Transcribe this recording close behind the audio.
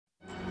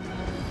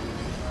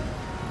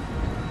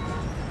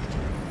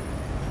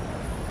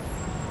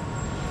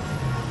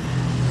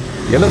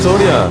என்ன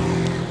சோனியா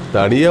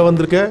தனியா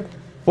வந்திருக்க?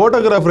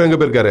 போட்டோகிராஃபர் எங்க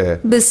போயிருக்காரு?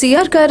 பிஸியா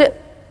இருக்காரு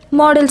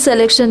மாடல்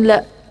செலெக்ஷன்ல.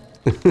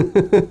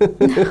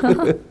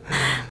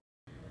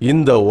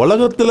 இந்த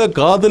உலகத்துல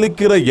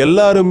காதலிக்கிற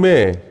எல்லாருமே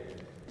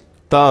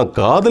தான்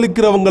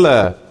காதலிக்கிறவங்கள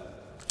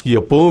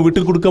எப்பவும்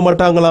விட்டு கொடுக்க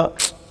மாட்டாங்களா?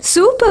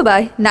 சூப்பர்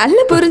பாய், நல்ல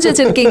புரிஞ்சு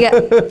வச்சிருக்கீங்க.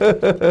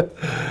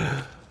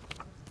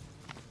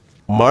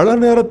 மழை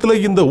நேரத்துல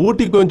இந்த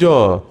ஊட்டி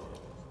கொஞ்சம்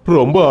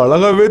ரொம்ப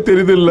அழகாவே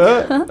தெரியுது இல்ல?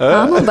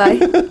 ஆமா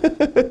பாய்.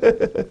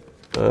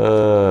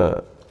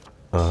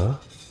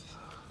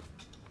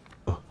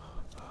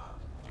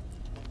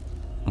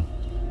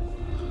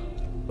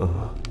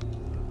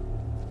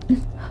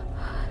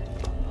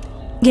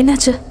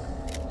 என்னாச்சு?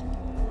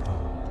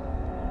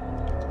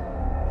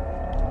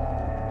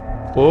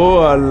 ஓ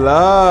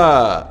அல்லா,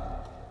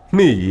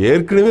 நீ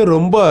ஏற்கனவே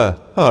ரொம்ப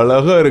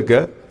அழகா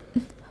இருக்க.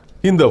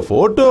 இந்த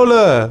போட்டோல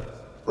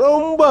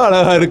ரொம்ப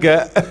அழகா இருக்க.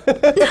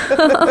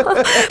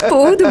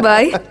 போது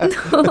பாய்.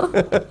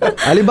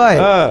 அலி பாய்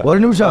ஒரு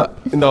நிமிஷம்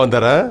இந்த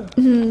வந்துறேன்.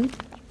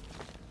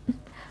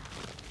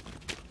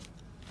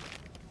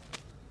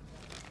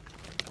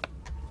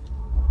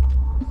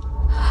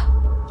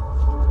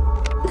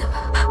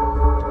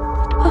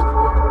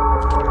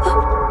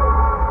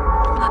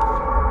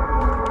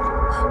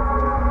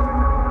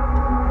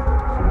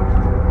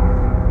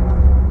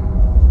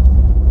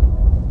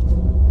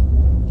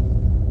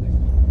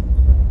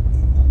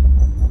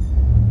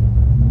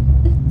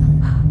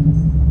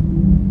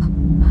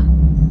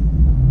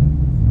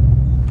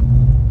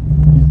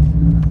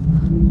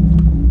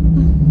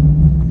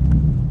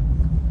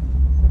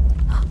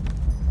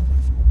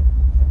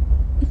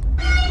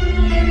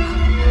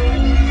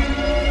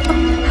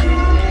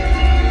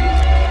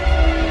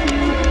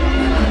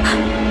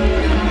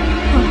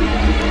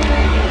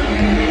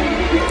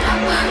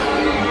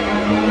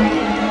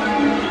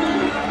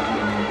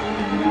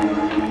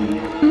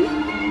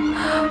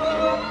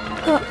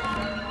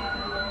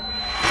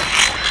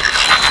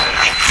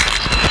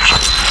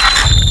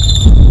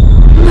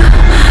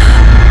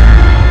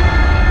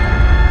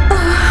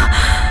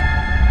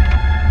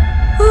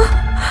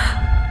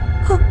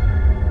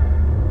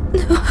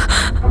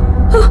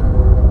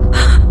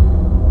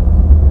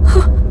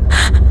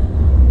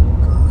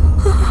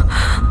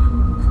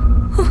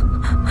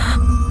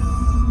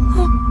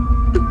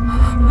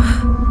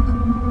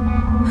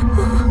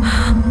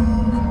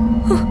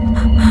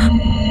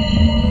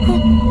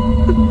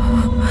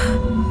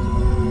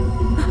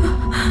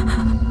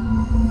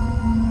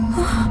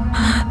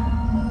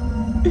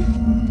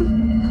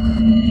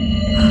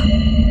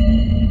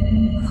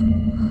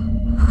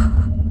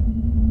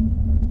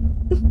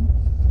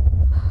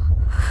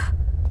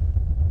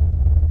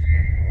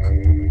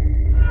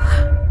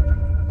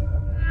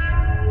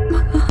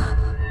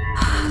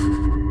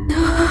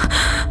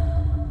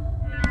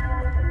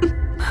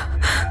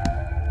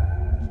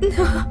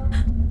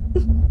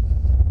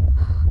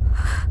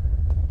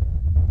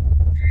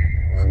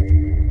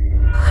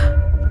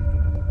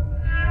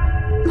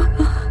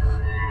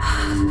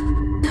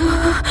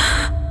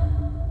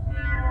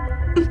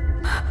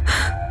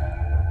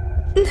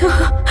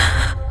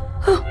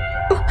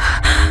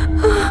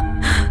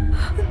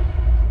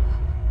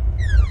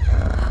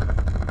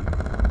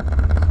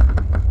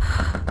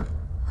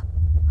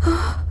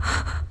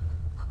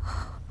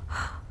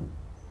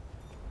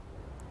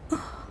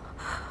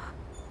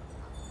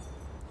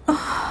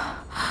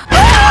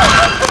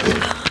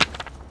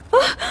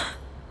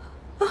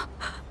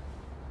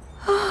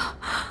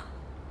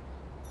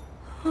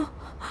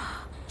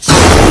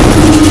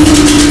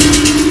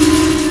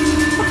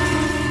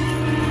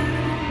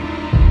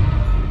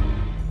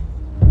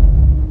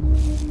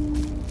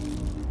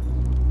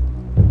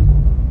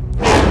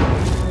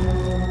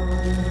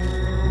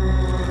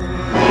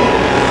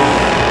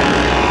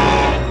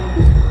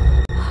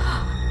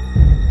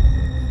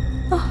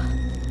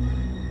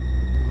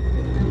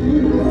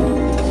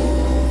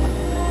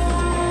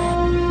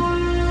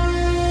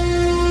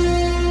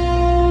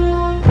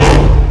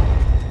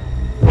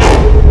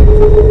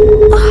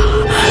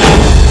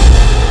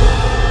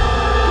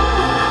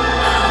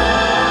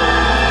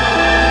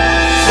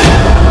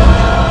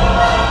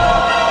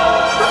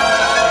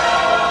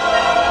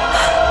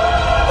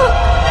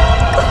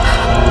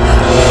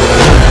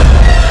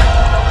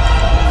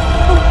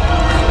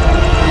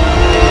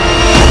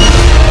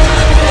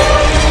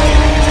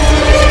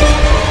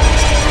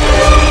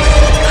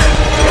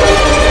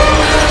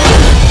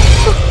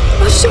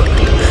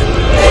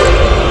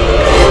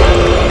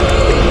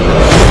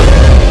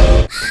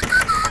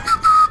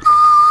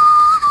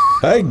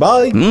 Hey,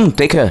 bye.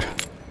 Take care.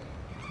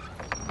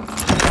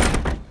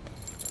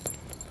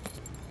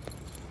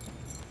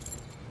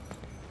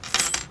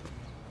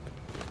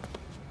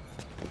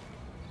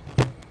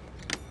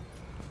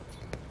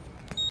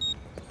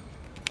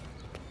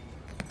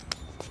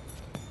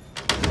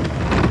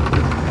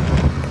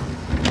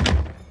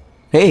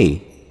 Hey,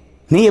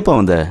 நீ எப்போ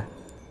வந்த?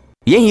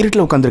 ஏன்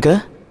இருட்டில் உட்காந்துருக்க?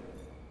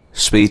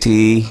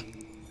 Sweetie,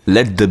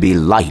 let there be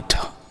light.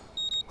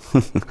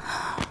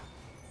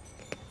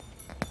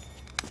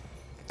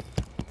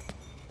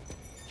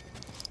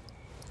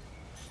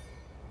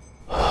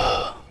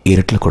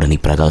 இருட்டில் கூட நீ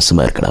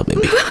பிரகாசமா இருக்கடா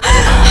பேபி.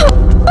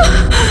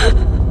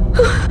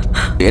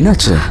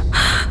 என்னாச்சு?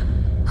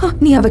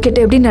 நீ அவகிட்ட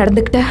எப்படி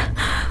நடந்துக்கிட்ட?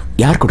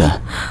 யார் கூட?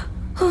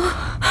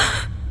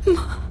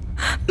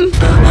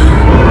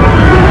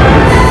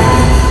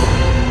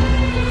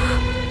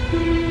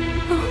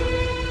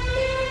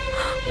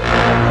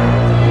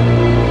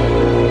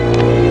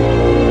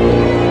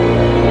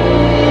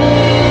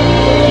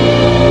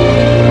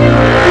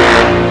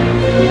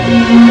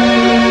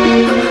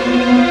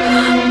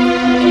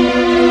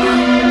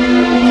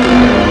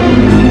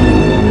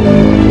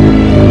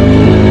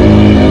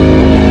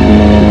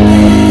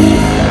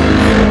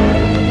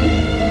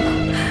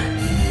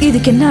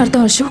 இதுக்கு என்ன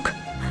அர்த்தம் அசோக்?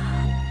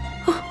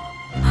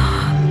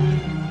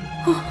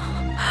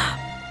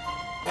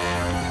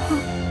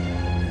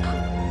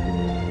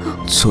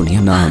 சோனியா,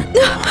 நான்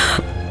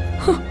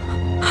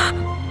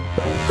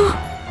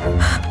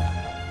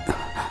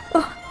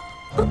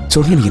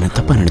சோனியா, நீ என்ன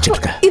தப்பா நினைச்சிட்டு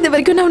இருக்க? இது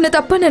வரைக்கும் நான் உன்னை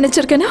தப்பா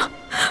நினைச்சிருக்கேனா?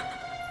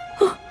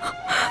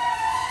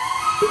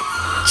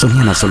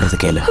 சோனியா, நான் சொல்றது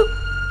கேளு.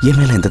 என்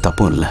மேல எந்த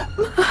தப்பும் இல்ல.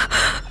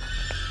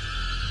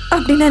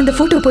 அப்படின்னா இந்த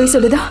போட்டோ போய்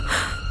சொல்லுதா?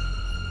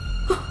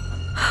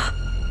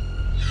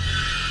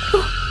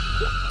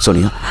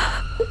 சோனியா,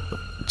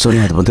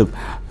 சோனியா, அது வந்து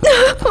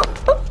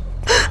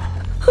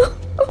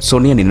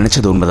சோனியா, நீ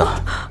நினைச்சது உண்மைதான்.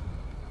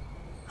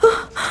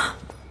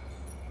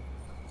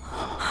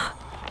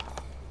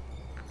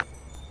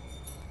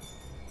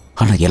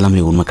 ஆனா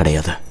எல்லாமே உண்மை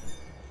கிடையாது.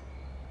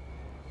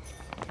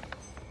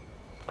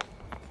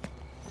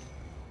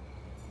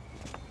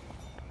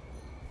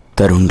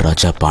 தருண்,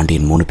 ராஜா,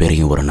 பாண்டியன் 3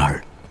 பேரையும் ஒரு நாள்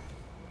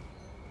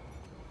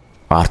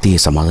ஆர்த்தியை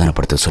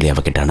சமாதானப்படுத்த சொல்லி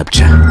அவகிட்ட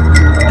அனுப்பிச்சேன்.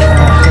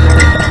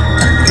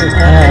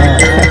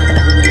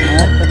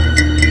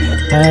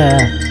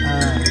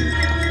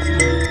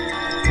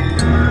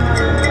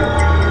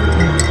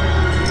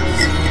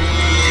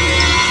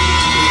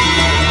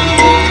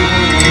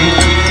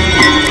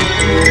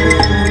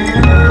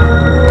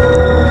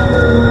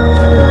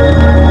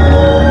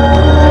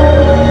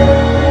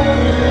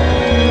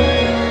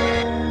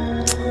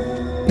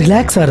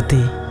 ரிலாக்ஸ் ஆர்த்தி.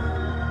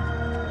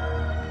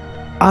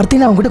 ஆர்த்தி,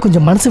 நான் உங்ககிட்ட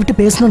கொஞ்சம் மனசு விட்டு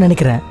பேசணும்னு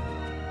நினைக்கிறேன்.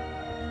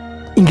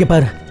 இங்கே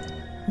பாரு,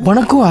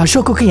 உனக்கும்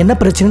அசோக்குக்கும் என்ன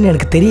பிரச்சனைன்னு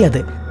எனக்கு தெரியாது.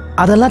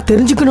 அதெல்லாம்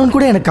தெரிஞ்சுக்கணும்னு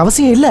கூட எனக்கு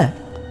அவசியம் இல்லை.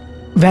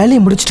 வேலையை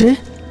முடிச்சுட்டு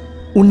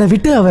உன்னை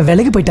விட்டு அவன்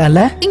விலகி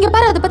போயிட்டான்ல. இங்க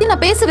பாரு, அதை பத்தி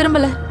நான் பேச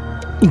விரும்பல.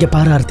 இங்கே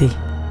பாரு ஆர்த்தி,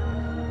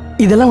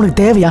 இதெல்லாம்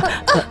உனக்கு தேவையா?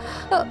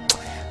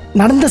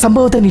 நடந்த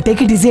சம்பவத்தை நீ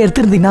டேக் இட் ஈஸியாக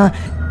எடுத்திருந்தீங்கன்னா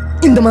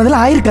இந்த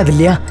மாதிரிலாம் ஆயிருக்காது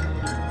இல்லையா?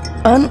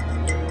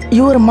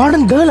 You are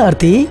modern girl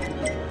Aarthi.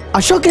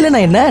 Ashok இல்லை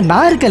நான் என்ன,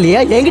 நான் இருக்கேன்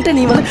இல்லையா? என்கிட்ட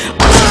நீ வந்து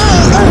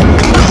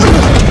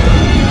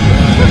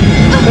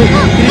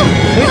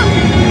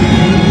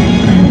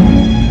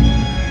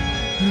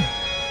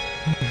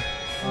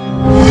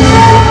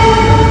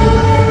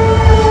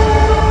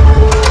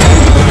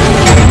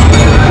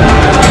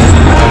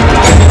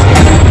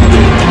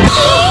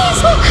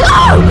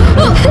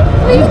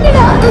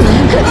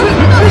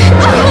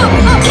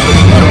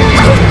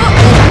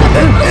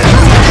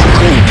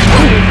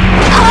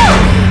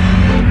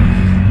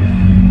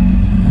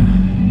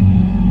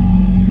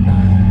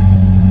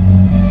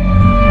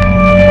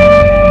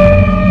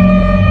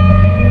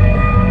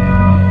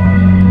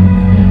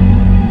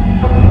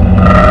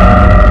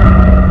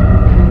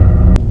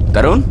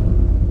தருண்,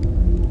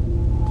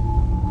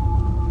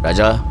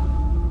 ராஜா,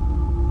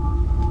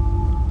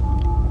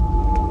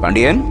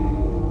 பாண்டியன்,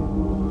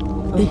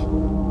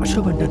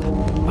 அசோக் வந்துட்டான்.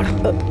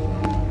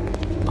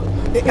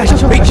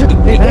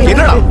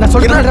 என்னடா? நான்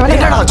சொல்றேன்.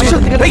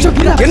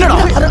 என்னடா?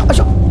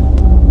 அசோக்,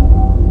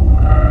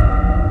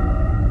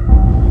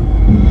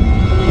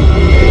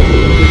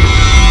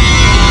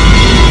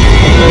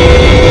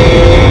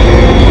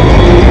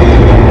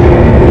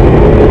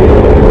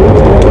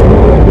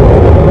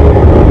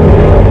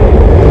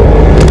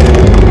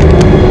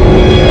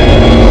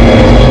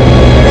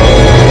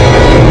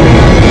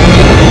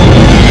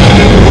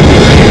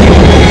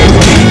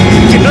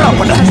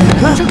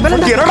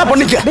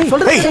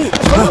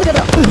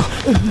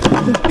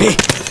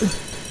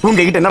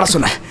 உங்ககிட்ட என்னடா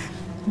சொன்னேன்?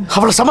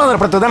 அவளை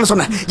சமாதானப்படுத்த தானே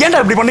சொன்னேன். ஏன்டா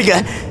இப்படி பண்ணிக்க?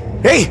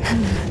 ஏய்,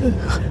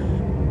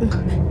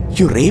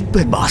 you rape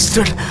a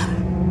bastard.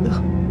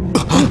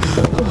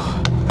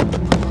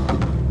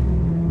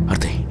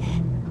 Aarthi,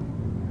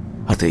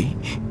 Aarthi,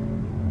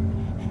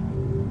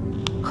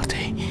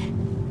 Aarthi,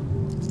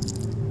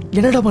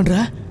 என்னடா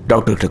பண்ற?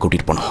 டாக்டர் கிட்ட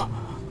கூட்டிட்டு போனோம்.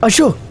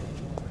 அசோக்,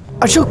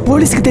 அசோக்,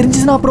 போலீஸ்க்கு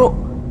தெரிஞ்சுச்சுன்னா அப்புறம்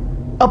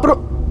அப்புறம்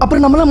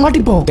அப்புறம் நம்மளாம்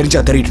மாட்டிப்போம். தெரிஞ்சா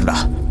தெரியுதுடா.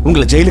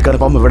 உங்களை ஜெயிலுக்கு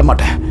அனுப்பாம விட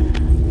மாட்டேன்.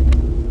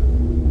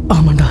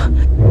 ஆமாண்டா,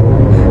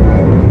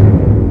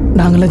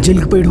 நாங்களாம்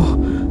ஜெயிலுக்கு போயிடுவோம்.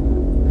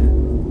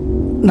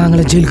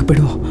 நாங்களாம் ஜெயிலுக்கு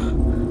போயிடுவோம்.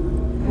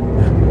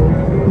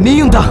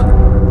 நீயும் தான்.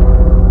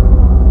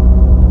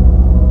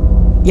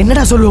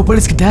 என்னடா சொல்லுவ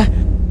போலீஸ்கிட்ட?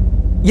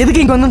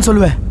 எதுக்கு இங்க வந்தேன்னு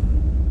சொல்லுவ?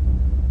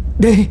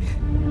 டேய்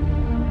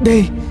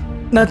டேய்,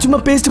 நான் சும்மா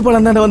பேசிட்டு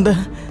போலாம் தானே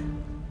வந்தேன்.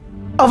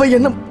 அவ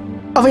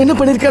என்ன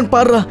பண்ணிருக்கான்னு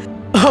பாடுறா.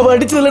 அவ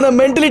அடிச்சதுல நான்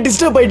மென்டலி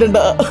டிஸ்டர்ப்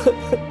ஆயிட்டேன்டா.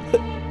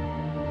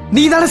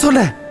 நீ தானே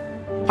சொன்ன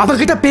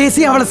அவகிட்ட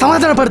பேசி அவளை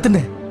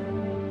சமாதானப்படுத்துன்னு.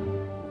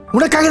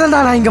 உனக்காக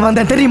தான் நான் இங்க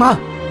வந்தேன் தெரியுமா?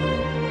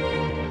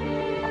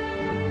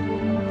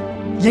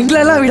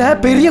 எங்களெல்லாம் விட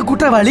பெரிய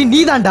குற்றவாளி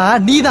நீதான்டா,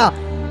 நீதான்.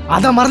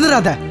 அத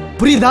மறந்துடாத,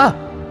 புரியுதா?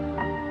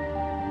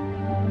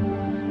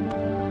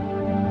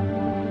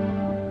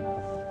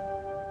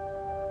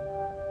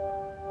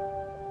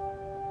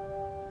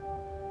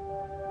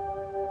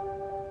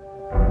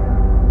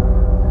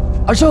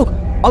 அசோக்,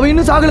 அவன்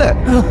இன்னும் சாகல,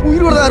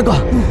 உயிரோட தான் இருக்கா.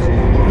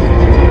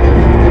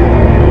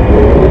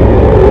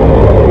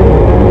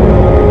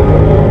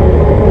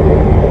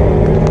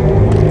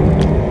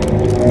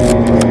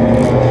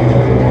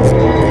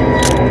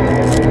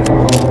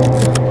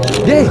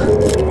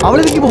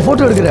 அவளுக்கு இப்போ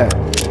போட்டோ எடுக்கிற?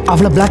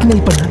 அவளை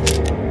பிளாக்மெயில் பண்ண.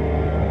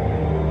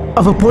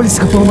 அவ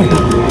போலீஸ்க்கு போக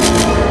மாட்டான்.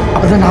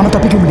 அப்பதான் நாம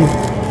தப்பிக்க முடியும்.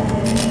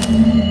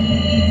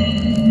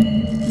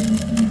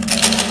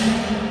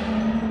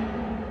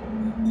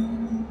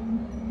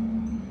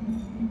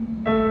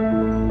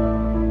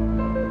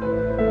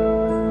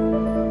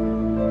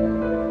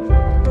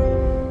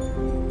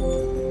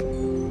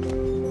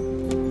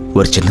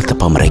 ஒரு சின்ன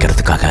தப்பா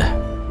மறைக்கிறதுக்காக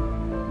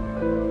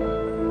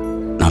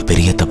நான்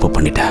பெரிய தப்பு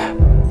பண்ணிட்டேன்.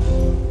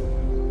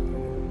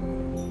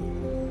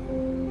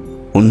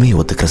 உண்மையை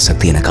ஒத்துக்கிற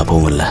சக்தி எனக்கு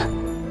அப்பவும் இல்லை,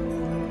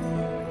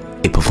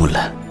 இப்பவும்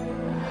இல்லை.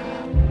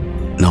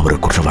 நான் ஒரு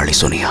குற்றவாளி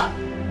சோனியா.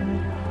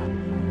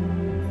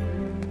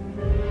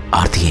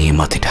 ஆர்த்தியை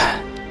ஏமாத்திட்டேன்,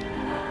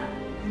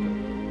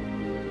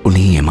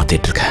 உன்னையும்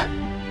ஏமாத்திட்டு இருக்க.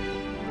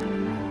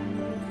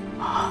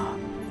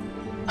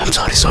 I'm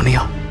sorry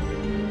Sonia.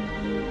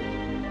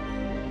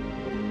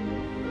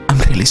 I'm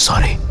really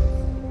sorry.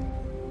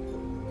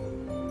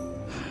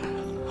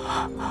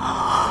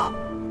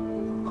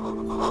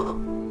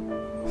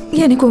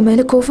 எனக்கு உன்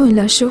மேல கோபம்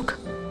இல்லை அசோக்.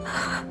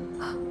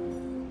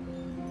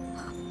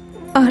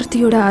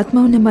 ஆர்த்தியோட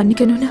ஆத்மா உன்னை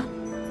மன்னிக்கணும்னா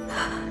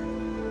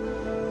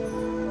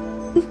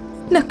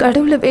நான்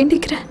கடவுளை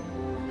வேண்டிக்கிறேன்.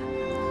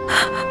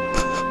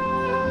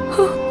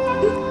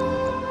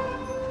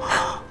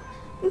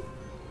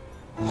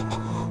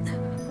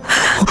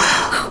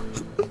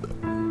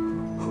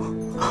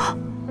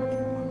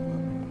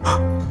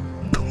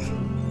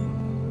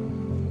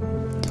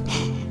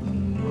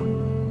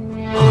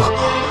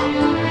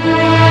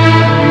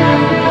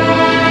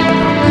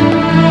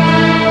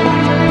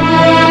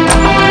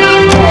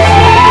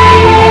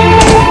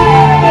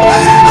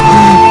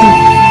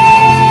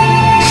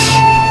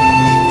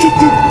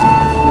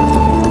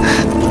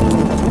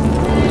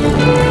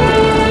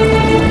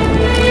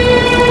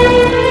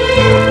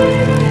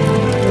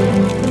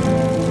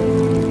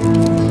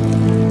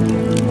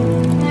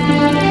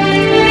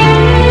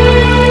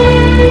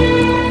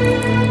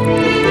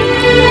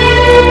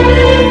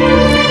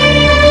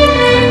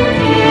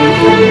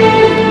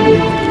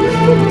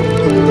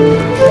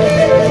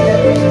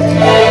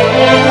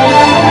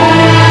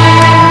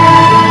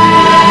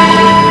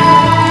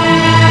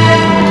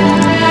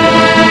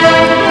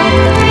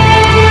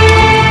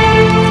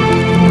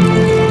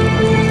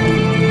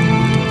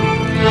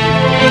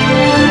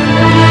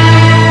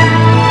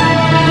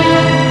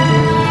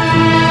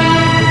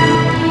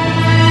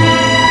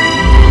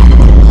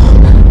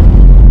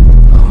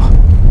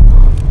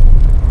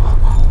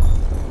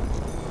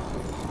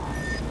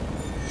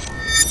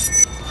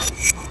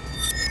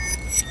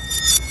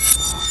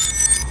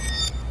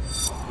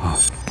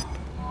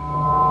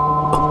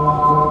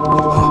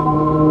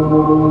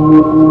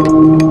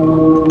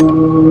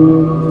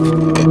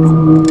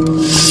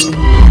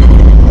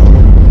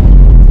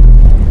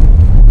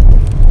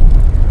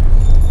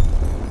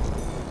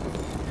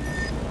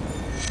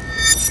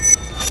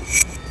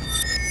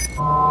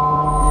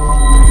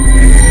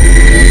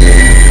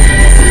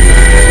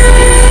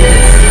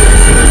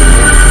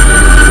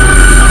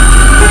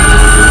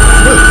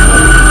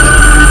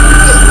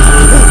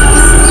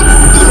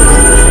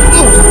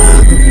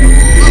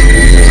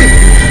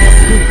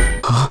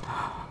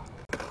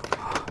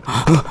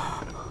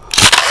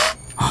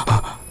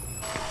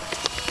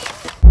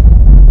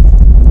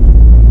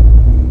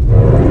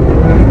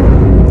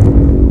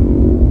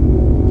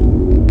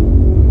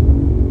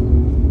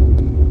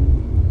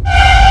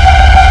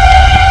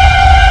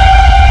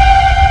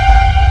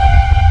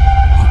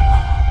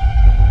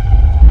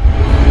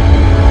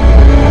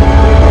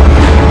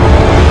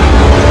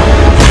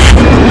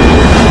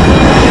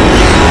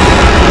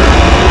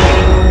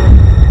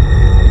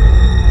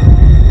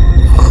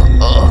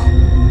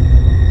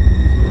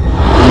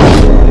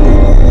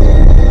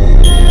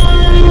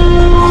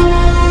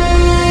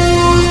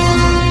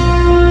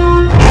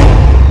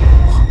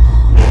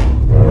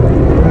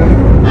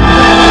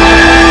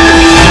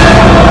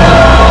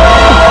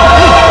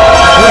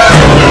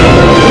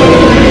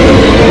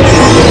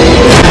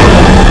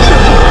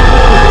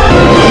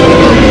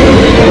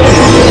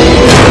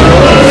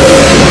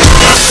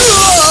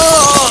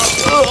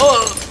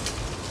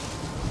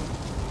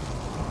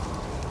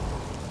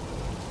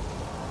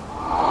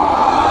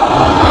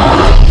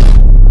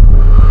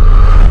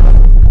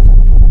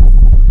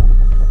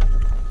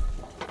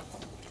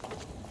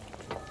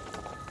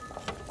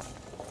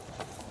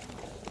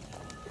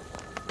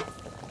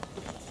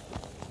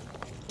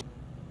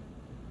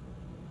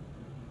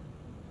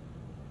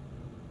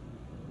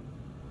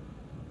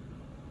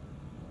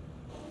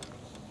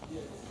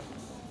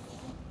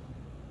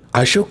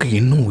 அசோக்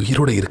இன்னும்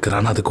உயிரோட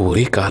இருக்கிறான்னு அதுக்கு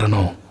ஒரே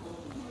காரணம்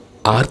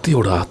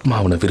ஆர்த்தியோட ஆத்மா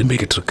அவனை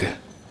விரும்பிக்கிட்டு இருக்கு.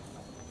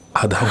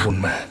 அதான்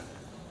உண்மை.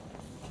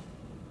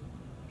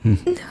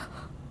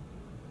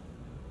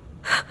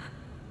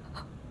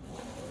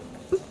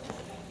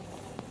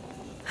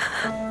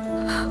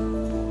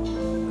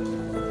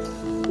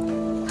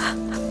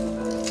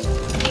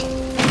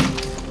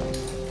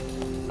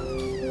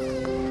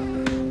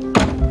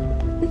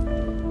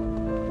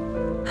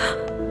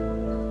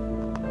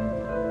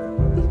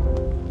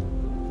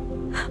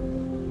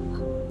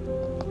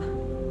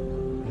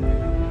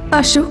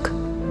 அசோக்,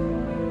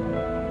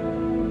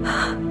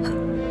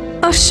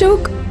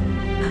 அசோக்,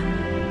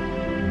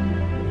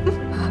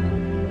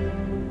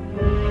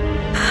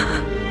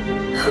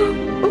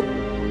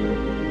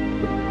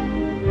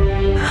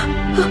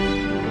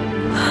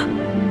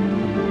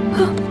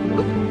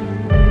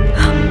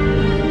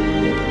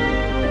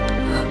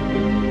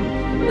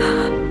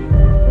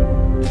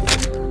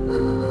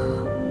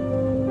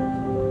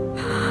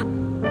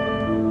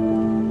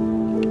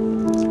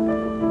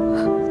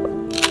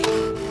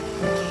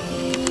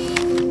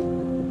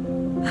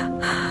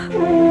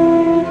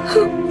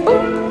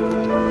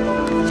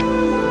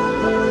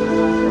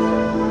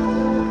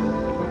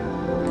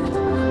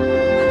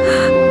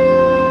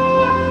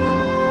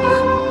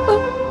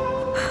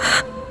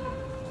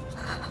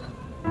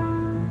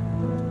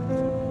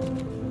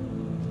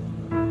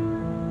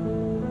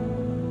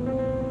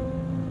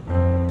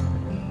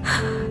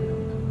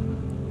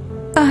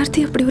 ஆர்த்தி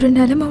அப்படி ஒரு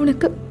நிலைமை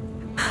உனக்கு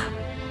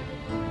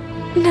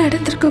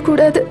நடந்திருக்க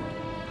கூடாது.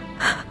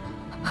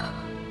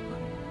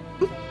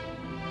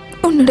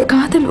 உன்னோட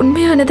காதல்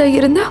உண்மையானதா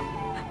இருந்தா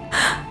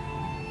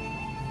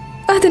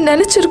அது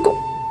நினைச்சிருக்கும்.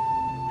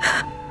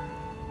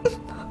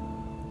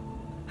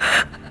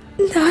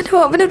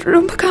 நானும் அவனை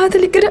ரொம்ப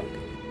காதலிக்கிறேன்.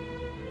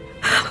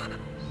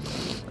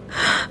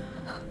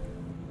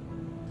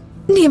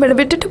 நீ அவனை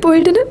விட்டுட்டு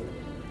போயிடுன்னு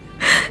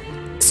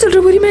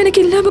சொல்ற உரிமை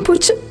எனக்கு இல்லாம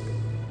போச்சு.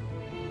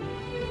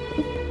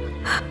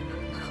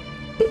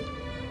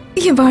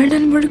 என்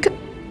வாழ்நாள் முழுக்க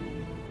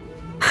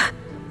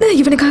நான்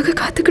இவனுக்காக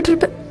காத்துக்கிட்டு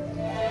இருப்பேன்.